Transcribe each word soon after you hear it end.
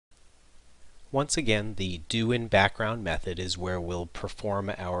Once again, the doInBackground method is where we'll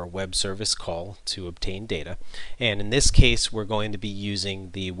perform our web service call to obtain data. And in this case, we're going to be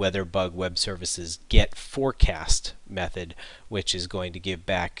using the WeatherBug Web Services getForecast method, which is going to give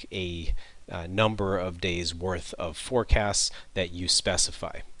back a number of days worth of forecasts that you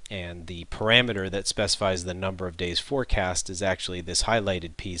specify. And the parameter that specifies the number of days forecast is actually this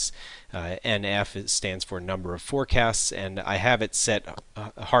highlighted piece. NF, it stands for number of forecasts, and I have it set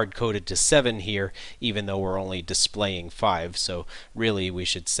hard-coded to 7 here, even though we're only displaying 5. So really we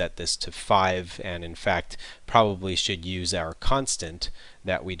should set this to 5, and in fact probably should use our constant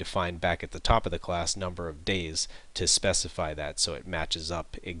that we defined back at the top of the class, number of days, to specify that so it matches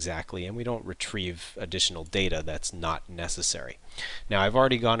up exactly and we don't retrieve additional data that's not necessary. Now I've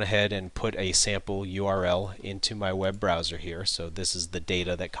already gone ahead and put a sample URL into my web browser here, so this is the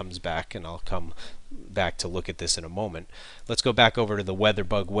data that comes back, and I'll come back to look at this in a moment. Let's go back over to the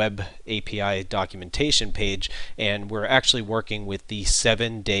WeatherBug Web API documentation page, and we're actually working with the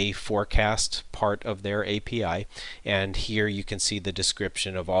 7-day forecast part of their API, and here you can see the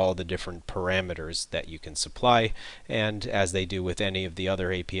description of all the different parameters that you can supply, and as they do with any of the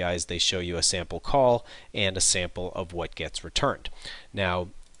other APIs, they show you a sample call and a sample of what gets returned. Now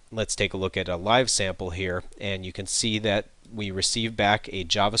let's take a look at a live sample here, and you can see that we receive back a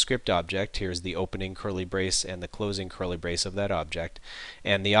JavaScript object. Here's the opening curly brace and the closing curly brace of that object.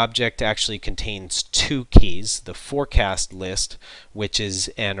 And the object actually contains 2 keys, the forecast list, which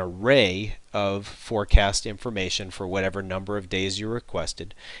is an array of forecast information for whatever number of days you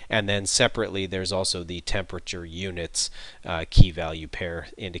requested. And then separately there's also the temperature units key value pair,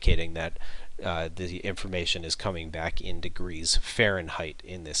 indicating that the information is coming back in degrees Fahrenheit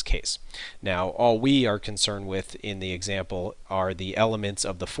in this case. Now all we are concerned with in the example are the elements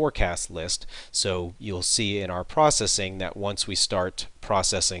of the forecast list, so you'll see in our processing that once we start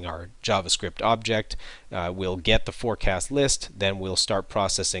processing our JavaScript object, we'll get the forecast list, then we'll start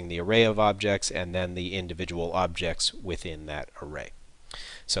processing the array of objects and then the individual objects within that array.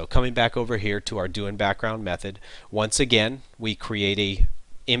 So coming back over here to our doInBackground method, once again we create a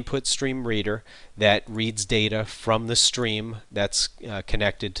input stream reader that reads data from the stream that's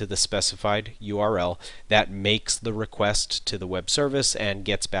connected to the specified URL, that makes the request to the web service and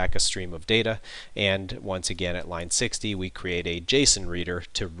gets back a stream of data. And once again at line 60 we create a JSON reader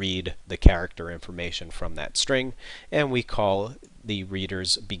to read the character information from that string, and we call the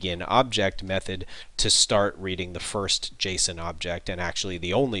reader's begin object method to start reading the first JSON object, and actually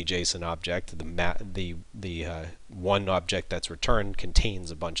the only JSON object. The one object that's returned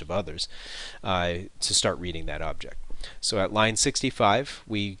contains a bunch of others, to start reading that object. So at line 65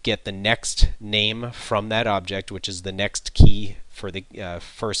 we get the next name from that object, which is the next key for the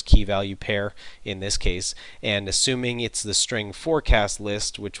first key value pair in this case, and assuming it's the string forecast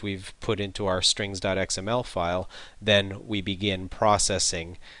list, which we've put into our strings.xml file, then we begin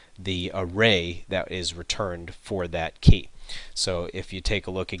processing the array that is returned for that key. So if you take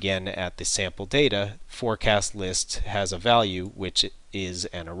a look again at the sample data, forecast list has a value which is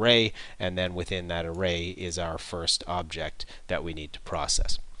an array, and then within that array is our first object that we need to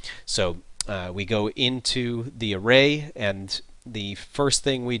process. So we go into the array, and the first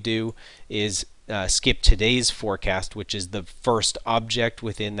thing we do is skip today's forecast, which is the first object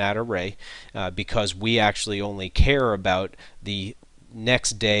within that array, because we actually only care about the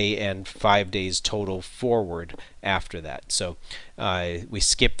next day and 5 days total forward after that. So we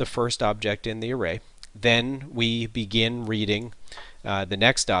skip the first object in the array. Then we begin reading the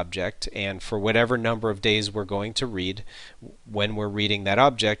next object, and for whatever number of days we're going to read, when we're reading that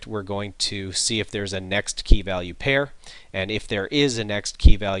object we're going to see if there's a next key value pair, and if there is a next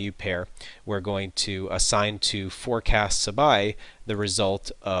key value pair we're going to assign to forecast subai the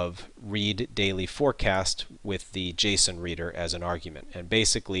result of read daily forecast with the JSON reader as an argument. And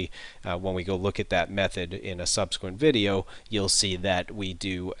basically when we go look at that method in a subsequent video, you'll see that we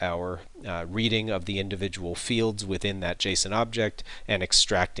do our reading of the individual fields within that JSON object and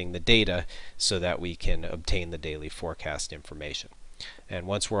extracting the data so that we can obtain the daily forecast information. And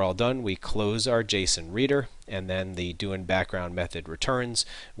once we're all done, we close our JSON reader, and then the doInBackground method returns,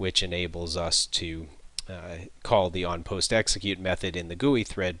 which enables us to call the onPostExecute method in the GUI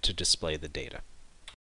thread to display the data.